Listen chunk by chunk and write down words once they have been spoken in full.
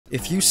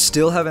If you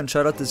still haven't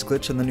tried out this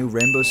glitch in the new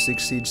Rainbow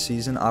Six Siege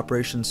season,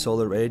 Operation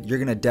Solar Raid, you're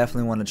gonna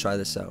definitely want to try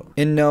this out.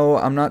 And no,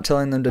 I'm not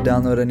telling them to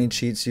download any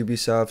cheats,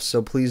 Ubisoft,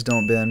 so please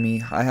don't ban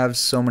me. I have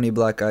so many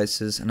black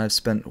ices, and I've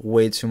spent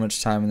way too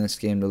much time in this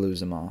game to lose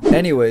them all.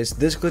 Anyways,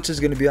 this glitch is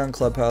gonna be on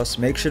Clubhouse.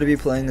 Make sure to be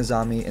playing a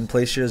zombie and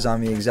place your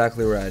zombie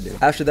exactly where I do.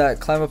 After that,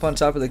 climb up on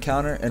top of the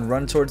counter and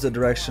run towards the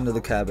direction of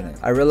the cabinet.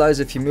 I realize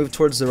if you move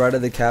towards the right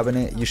of the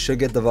cabinet, you should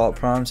get the vault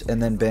prompt, and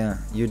then bam,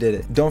 you did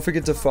it. Don't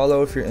forget to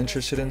follow if you're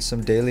interested in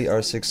some daily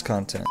R6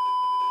 content.